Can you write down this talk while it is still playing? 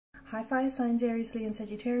Hi fire signs, Aries, Leo and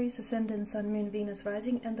Sagittarius, Ascendant, Sun, Moon, Venus,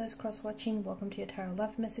 Rising, and those cross-watching, welcome to your Tarot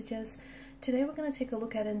Love Messages. Today we're going to take a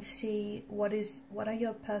look at and see what are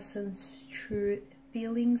your person's true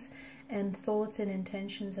feelings and thoughts and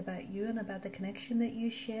intentions about you and about the connection that you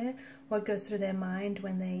share, what goes through their mind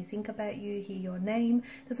when they think about you, hear your name.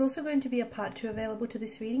 There's also going to be a part 2 available to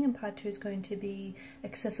this reading, and part 2 is going to be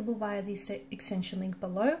accessible via the extension link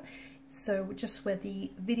below. So just where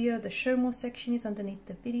the video, the show more section is underneath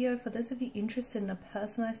the video. For those of you interested in a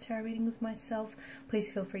personalized tarot reading with myself,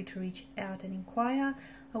 please feel free to reach out and inquire.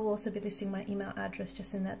 I will also be listing my email address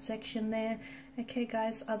just in that section there. Okay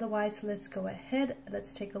guys, otherwise let's go ahead,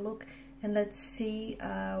 let's take a look and let's see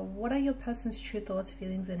what are your person's true thoughts,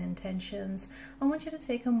 feelings and intentions. I want you to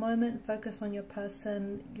take a moment, focus on your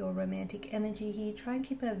person, your romantic energy here. Try and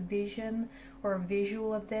keep a vision or a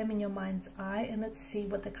visual of them in your mind's eye, and let's see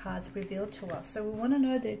what the cards reveal to us. So we want to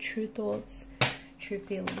know their true thoughts, true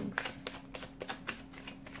feelings.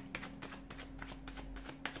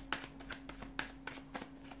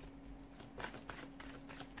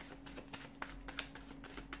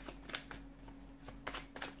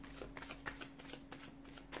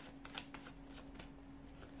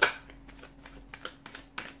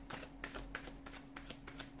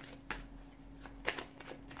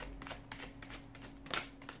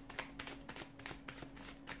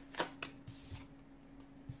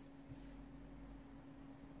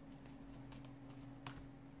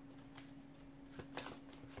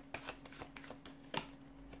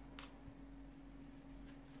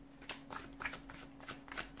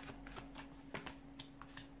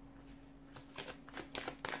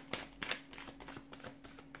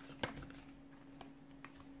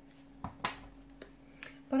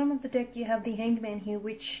 Bottom of the deck you have the Hanged Man here,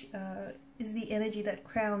 which is the energy that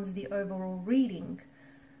crowns the overall reading.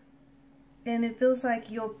 And it feels like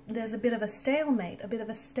there's a bit of a stalemate, a bit of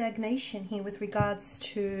a stagnation here with regards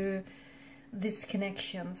to this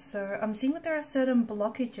connection. So I'm seeing that there are certain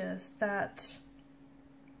blockages that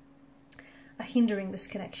are hindering this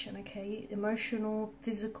connection, okay? Emotional,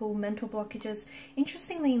 physical, mental blockages.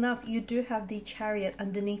 Interestingly enough, you do have the Chariot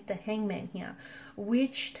underneath the Hangman here,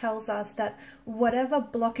 which tells us that whatever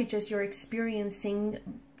blockages you're experiencing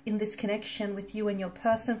in this connection with you and your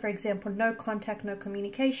person, for example, no contact, no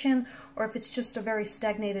communication, or if it's just a very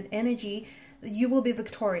stagnated energy, you will be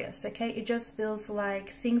victorious, okay? It just feels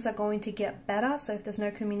like things are going to get better. So if there's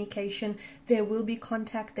no communication, there will be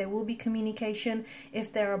contact, there will be communication.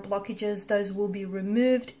 If there are blockages, those will be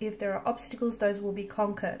removed. If there are obstacles, those will be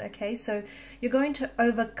conquered, okay? So you're going to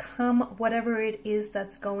overcome whatever it is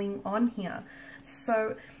that's going on here.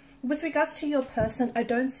 So with regards to your person, I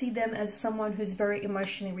don't see them as someone who's very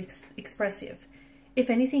emotionally expressive.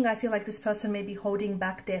 If anything, I feel like this person may be holding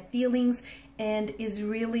back their feelings and is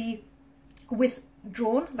really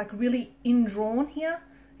withdrawn, like really indrawn here,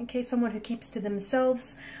 okay? Someone who keeps to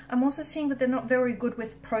themselves. I'm also seeing that they're not very good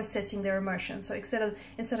with processing their emotions. So instead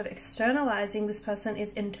of externalizing, this person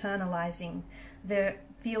is internalizing their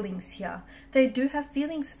feelings here. They do have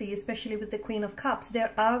feelings for you, especially with the Queen of Cups.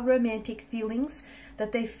 There are romantic feelings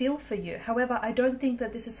that they feel for you. However, I don't think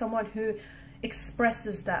that this is someone who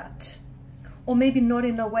expresses that, or maybe not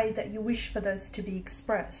in a way that you wish for those to be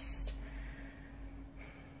expressed.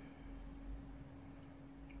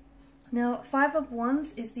 Now, Five of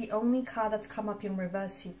Wands is the only card that's come up in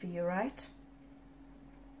reverse here for you, right?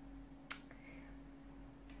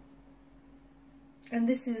 And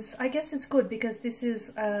this is, I guess it's good because this is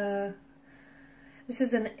an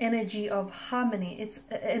energy of harmony. It's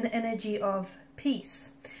an energy of peace.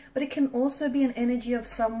 But it can also be an energy of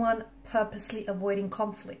someone purposely avoiding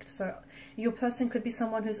conflict. So your person could be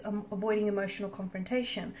someone who's avoiding emotional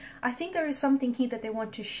confrontation. I think there is something here that they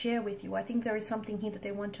want to share with you. I think there is something here that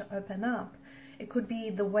they want to open up. It could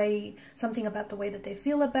be something about the way that they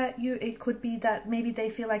feel about you. It could be that maybe they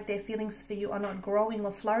feel like their feelings for you are not growing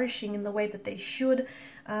or flourishing in the way that they should.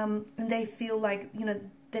 And they feel like, you know,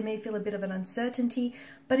 they may feel a bit of an uncertainty.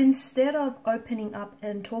 But instead of opening up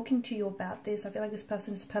and talking to you about this, I feel like this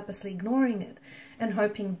person is purposely ignoring it and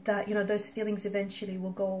hoping that, you know, those feelings eventually will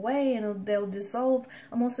go away and they'll dissolve.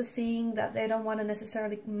 I'm also seeing that they don't want to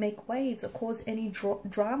necessarily make waves or cause any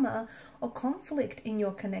drama or conflict in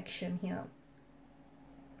your connection here.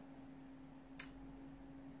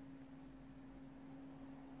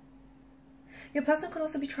 Your person could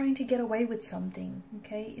also be trying to get away with something,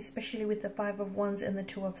 okay? Especially with the Five of Wands and the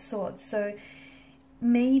Two of Swords. So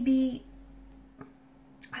maybe,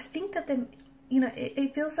 I think that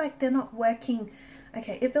it feels like they're not working,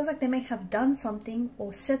 okay? It feels like they may have done something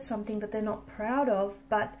or said something that they're not proud of,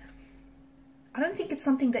 but I don't think it's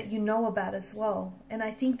something that you know about as well. And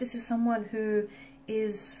I think this is someone who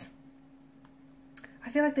is I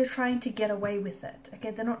feel like they're trying to get away with it.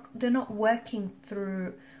 Okay, they're not working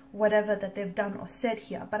through whatever that they've done or said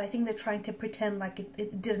here, but I think they're trying to pretend like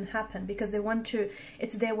it didn't happen, because they want to,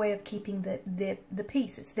 it's their way of keeping the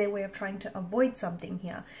peace. It's their way of trying to avoid something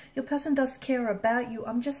here. Your person does care about you.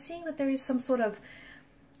 I'm just seeing that there is some sort of,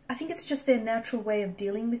 I think it's just their natural way of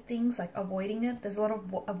dealing with things, like avoiding it. There's a lot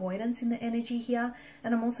of avoidance in the energy here,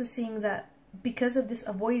 and I'm also seeing that because of this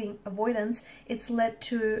avoidance, it's led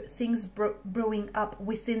to things brewing up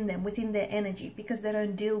within them, within their energy, because they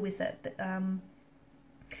don't deal with it.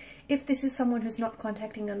 If this is someone who's not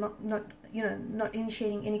contacting or not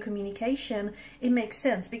initiating any communication, it makes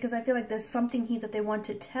sense, because I feel like there's something here that they want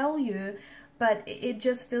to tell you, but it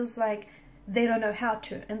just feels like they don't know how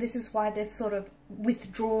to, and this is why they've sort of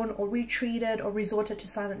withdrawn or retreated or resorted to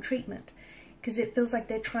silent treatment, because it feels like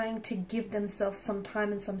they're trying to give themselves some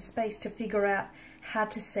time and some space to figure out how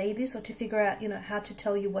to say this, or to figure out, how to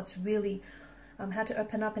tell you what's really, how to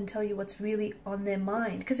open up and tell you what's really on their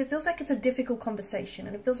mind, because it feels like it's a difficult conversation,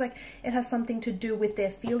 and it feels like it has something to do with their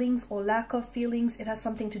feelings or lack of feelings. It has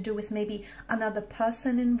something to do with maybe another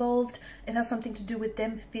person involved. It has something to do with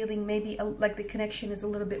them feeling maybe like the connection is a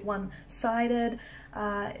little bit one-sided.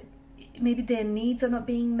 Maybe their needs are not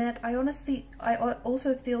being met. I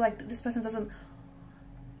also feel like this person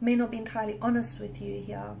may not be entirely honest with you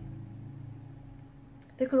here.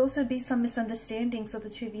 There could also be some misunderstandings that the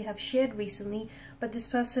two of you have shared recently, but this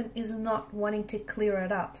person is not wanting to clear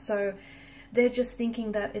it up. So they're just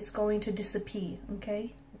thinking that it's going to disappear,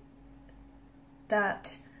 okay?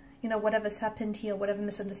 That, whatever's happened here, whatever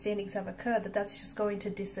misunderstandings have occurred, that's just going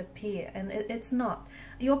to disappear. And it's not.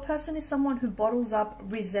 Your person is someone who bottles up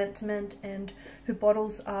resentment and who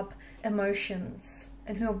bottles up emotions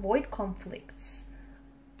and who avoid conflicts.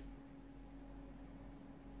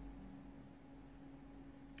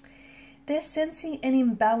 They're sensing an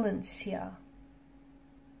imbalance here.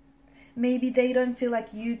 Maybe they don't feel like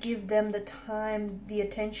you give them the time, the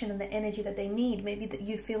attention and the energy that they need. Maybe that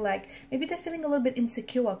you feel like, maybe they're feeling a little bit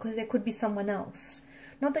insecure because there could be someone else.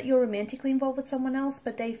 Not that you're romantically involved with someone else,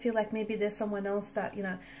 but they feel like maybe there's someone else that,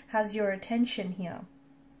 has your attention here.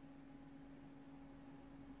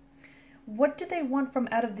 What do they want from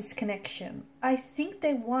out of this connection? I think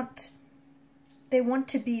they want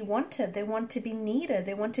to be wanted, they want to be needed,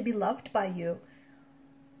 they want to be loved by you.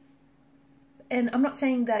 And I'm not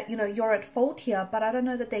saying that, you're at fault here, but I don't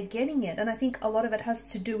know that they're getting it. And I think a lot of it has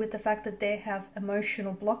to do with the fact that they have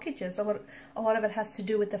emotional blockages. A lot of it has to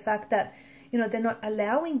do with the fact that, they're not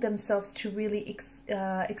allowing themselves to really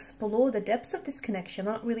explore the depths of this connection,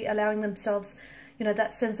 not really allowing themselves,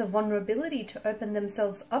 that sense of vulnerability to open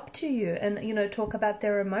themselves up to you and, talk about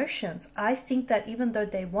their emotions. I think that even though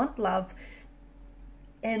they want love,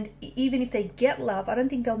 and even if they get love, I don't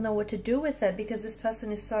think they'll know what to do with it, because this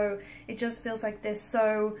person is so, it just feels like they're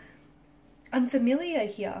so unfamiliar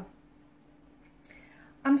here.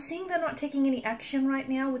 I'm seeing they're not taking any action right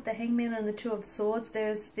now with the Hangman and the Two of Swords.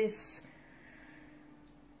 There's this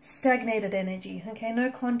stagnated energy, okay?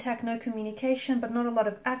 No contact, no communication, but not a lot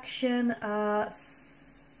of action.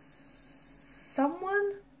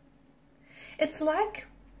 Someone, it's like,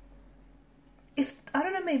 I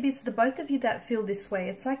don't know, maybe it's the both of you that feel this way.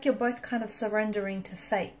 It's like you're both kind of surrendering to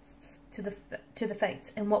fate, to the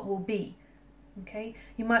fates and what will be, okay?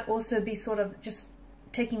 You might also be sort of just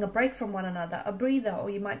taking a break from one another, a breather, or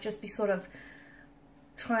you might just be sort of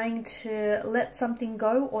trying to let something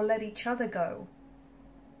go or let each other go.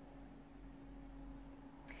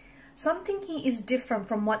 Something here is different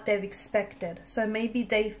from what they've expected. So maybe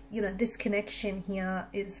they've, this connection here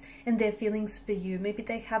is, and their feelings for you, maybe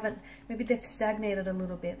they've stagnated a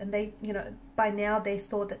little bit, and they, by now they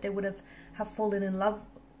thought that they would have fallen in love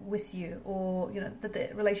with you, or, that the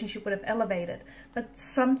relationship would have elevated. But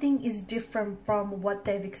something is different from what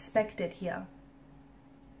they've expected here.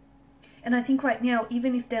 And I think right now,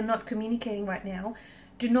 even if they're not communicating right now,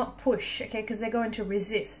 do not push, okay, because they're going to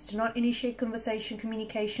resist. Do not initiate conversation,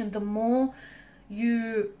 communication. The more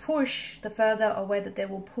you push, the further away that they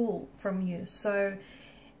will pull from you. So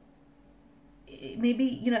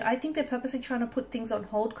maybe, I think they're purposely trying to put things on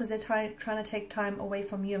hold because they're trying to take time away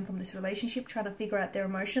from you and from this relationship, trying to figure out their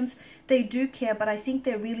emotions. They do care, but I think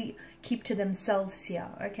they really keep to themselves here,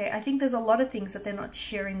 okay? I think there's a lot of things that they're not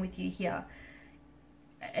sharing with you here.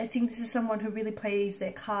 I think this is someone who really plays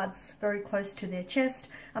their cards very close to their chest.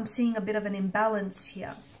 I'm seeing a bit of an imbalance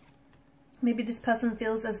here. Maybe this person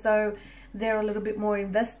feels as though they're a little bit more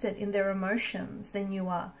invested in their emotions than you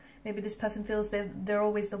are. Maybe this person feels that they're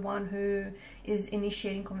always the one who is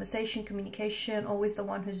initiating conversation, communication, always the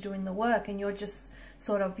one who's doing the work, and you're just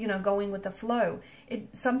sort of, going with the flow.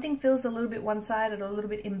 Something feels a little bit one-sided or a little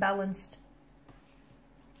bit imbalanced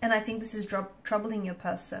And I think this is troubling your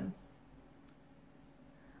person.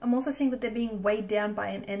 I'm also seeing that they're being weighed down by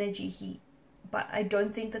an energy heat, but I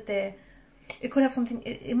don't think that they're... It could have something...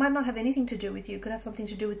 It might not have anything to do with you. It could have something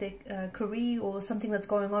to do with their career or something that's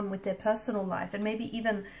going on with their personal life. And maybe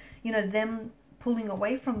even, you know, them pulling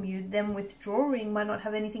away from you, them withdrawing might not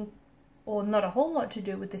have anything or not a whole lot to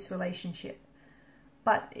do with this relationship.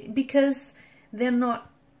 But because they're not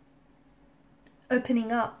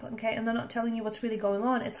opening up, okay, and they're not telling you what's really going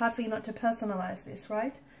on, it's hard for you not to personalize this,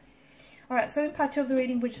 right? All right, so in part 2 of the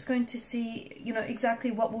reading, we're just going to see, you know,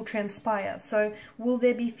 exactly what will transpire. So will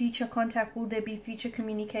there be future contact? Will there be future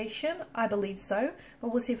communication? I believe so, but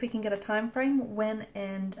we'll see if we can get a time frame, when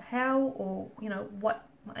and how, or, you know,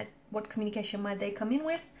 what communication might they come in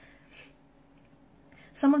with.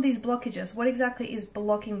 Some of these blockages, what exactly is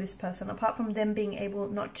blocking this person, apart from them being able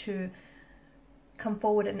not to come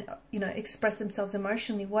forward and, you know, express themselves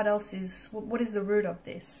emotionally? What else is, what is the root of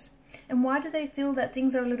this? And why do they feel that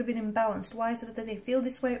things are a little bit imbalanced? Why is it that they feel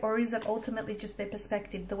this way, or is it ultimately just their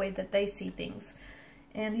perspective, the way that they see things?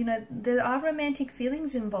 And, you know, there are romantic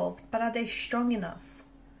feelings involved, but are they strong enough?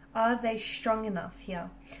 Are they strong enough here?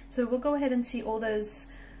 So we'll go ahead and see all those,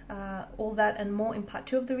 all that and more in part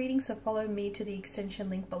 2 of the reading. So follow me to the extension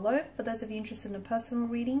link below. For those of you interested in a personal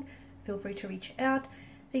reading, feel free to reach out.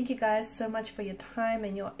 Thank you guys so much for your time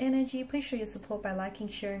and your energy. Please show your support by liking,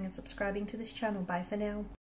 sharing, and subscribing to this channel. Bye for now.